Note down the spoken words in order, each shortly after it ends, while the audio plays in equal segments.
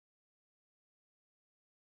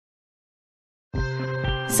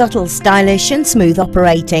Subtle, stylish and smooth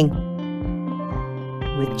operating.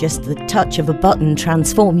 With just the touch of a button,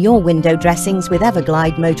 transform your window dressings with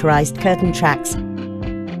Everglide motorised curtain tracks.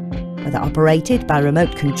 Whether operated by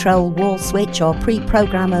remote control, wall switch or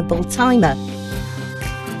pre-programmable timer,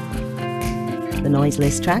 the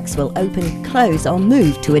noiseless tracks will open, close or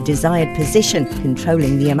move to a desired position,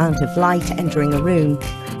 controlling the amount of light entering a room.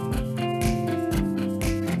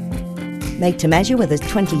 Made to measure with a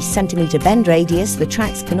 20cm bend radius, the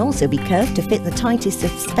tracks can also be curved to fit the tightest of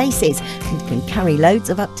spaces and can carry loads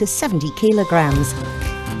of up to 70 kilograms.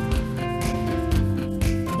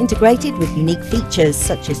 Integrated with unique features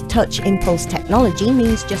such as touch impulse technology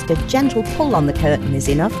means just a gentle pull on the curtain is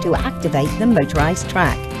enough to activate the motorised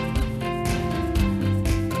track.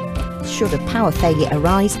 Should a power failure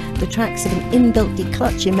arise, the tracks have an inbuilt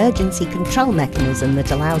declutch emergency control mechanism that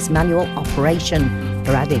allows manual operation.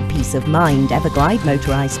 For added peace of mind, Everglide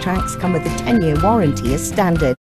motorised tracks come with a 10-year warranty as standard.